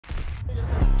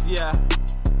Yeah.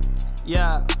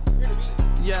 Yeah.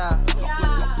 Yeah.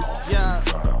 Yeah.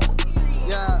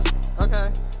 Yeah.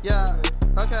 Okay. Yeah.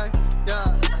 Okay.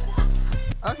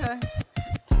 Yeah. Okay.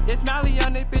 It's Molly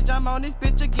on this bitch, I'm on this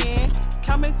bitch again.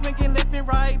 Coming swinging left and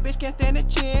right, bitch can't stand a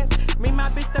chance. Me my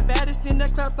bitch the baddest in the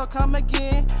club, so come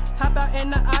again. Hop out in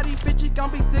the Audi, bitch, you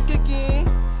gon' be sick again.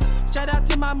 Shout out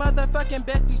to my motherfucking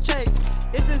bestie Chase.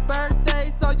 It's his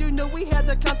birthday, so you knew we had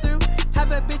to come through.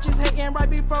 Have a bitches hating right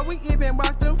before we even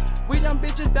walk through. We them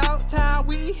bitches bout town,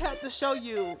 we had to show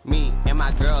you. Me and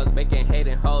my girls making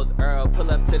hating hoes. Earl, pull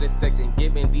up to the section,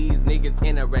 giving these niggas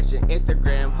an erection.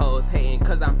 Instagram hoes hating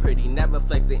cause I'm pretty, never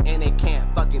flexing. And they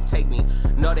can't fucking take me,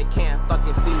 no they can't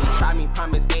fucking see me. Try me,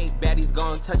 promise 8 baddies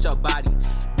gon' touch your body.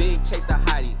 Big chase the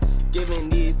hottie, giving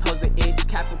these hoes the itch.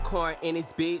 Capricorn in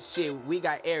this bitch, shit, we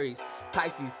got Aries,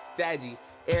 Pisces, Saggy.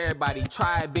 Everybody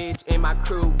try a bitch in my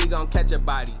crew, we gon' catch a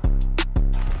body.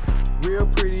 Real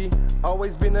pretty,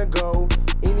 always been a go.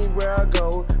 Anywhere I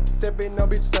go, stepping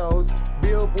on bitch toes.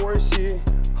 Billboard shit,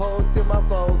 hoes to my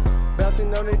flows.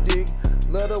 Bouncing on the dick,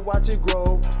 love to watch it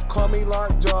grow. Call me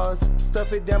lock jaws,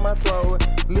 stuff it down my throat.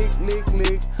 Lick, lick,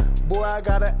 lick, boy I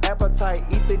got an appetite.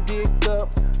 Eat the dick up,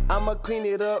 I'ma clean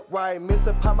it up right.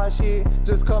 Mr. Pop my shit,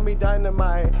 just call me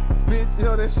dynamite. Bitch,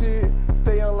 yo that shit,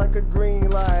 stay on like a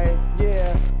green light.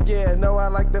 Yeah, yeah, know I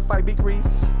like to fight Big Reese.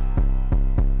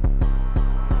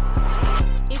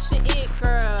 It's your it,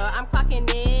 girl, I'm clocking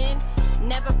in.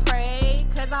 Never pray,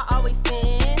 cause I always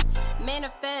sin.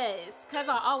 Manifest, cause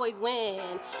I always win.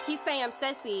 He say I'm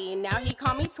sassy, now he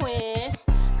call me twin.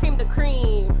 Cream the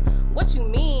cream, what you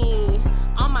mean?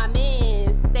 On my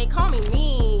mins, they call me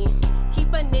mean. Keep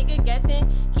a nigga guessing,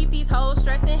 keep these hoes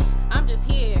stressing. I'm just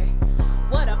here,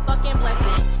 what a fucking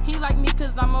blessing. He like me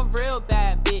cause I'm a real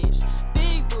bad bitch.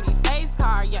 Big booty, face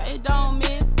car, yeah, it don't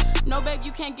miss. No, babe,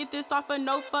 you can't get this off of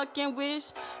no fucking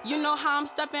wish. You know how I'm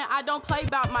stepping, I don't play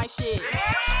about my shit.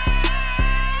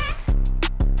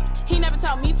 He never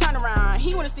tell me turn around,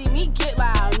 he wanna see me get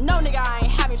loud. No nigga, I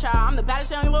ain't having child, I'm the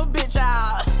baddest young little bitch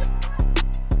out.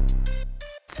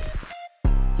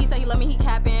 He say he love me, he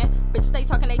capping. Bitch stay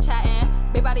talking, they chatting.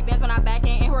 Big body bands when I back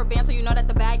in, and her band so you know that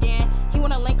the bag in. He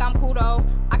wanna link, I'm cool though.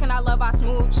 I cannot love, I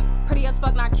smooch. Pretty as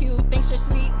fuck, not cute. Think shit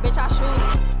sweet, bitch I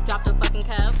shoot. Drop the fucking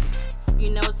cap. You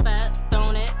know it's fat,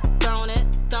 throwing it, throwing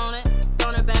it, throwing it,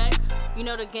 throwing it back. You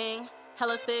know the gang,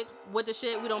 hella thick, with the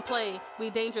shit we don't play.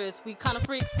 We dangerous, we kinda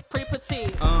freaks, pretty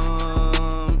petite.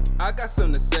 I got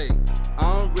something to say.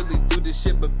 I don't really do this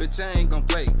shit, but bitch I ain't gon'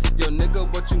 play. Yo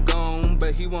nigga, what you gone,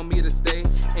 but he want me to stay.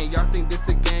 And y'all think this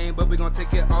a game, but we gon'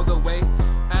 take it all the way.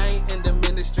 I ain't in the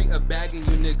ministry of bagging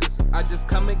you niggas. I just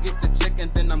come and get the check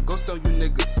and then I'm ghost on you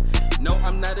niggas. No,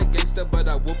 I'm not a gangster, but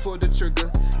I will pull the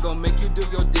trigger. Gon' make you do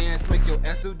your dance, make your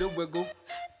ass do the wiggle.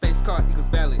 Face card equals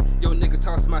valid. Yo nigga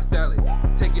toss my salad.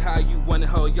 Take it how you want it,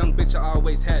 ho. Young bitch I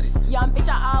always had it. Young bitch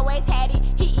I always had it.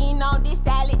 He eating on this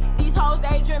salad. These hoes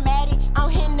they dramatic. I'm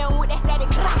hitting them with that static.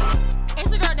 It's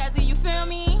your girl Desi, you feel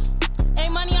me?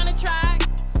 Ain't money on the track.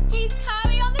 He's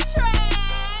Cobby on the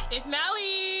track. It's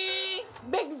Mally.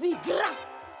 Big Z.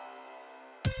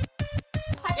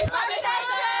 It's my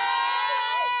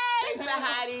Chase the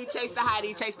hottie, chase the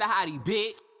hottie, chase the hottie,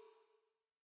 bitch.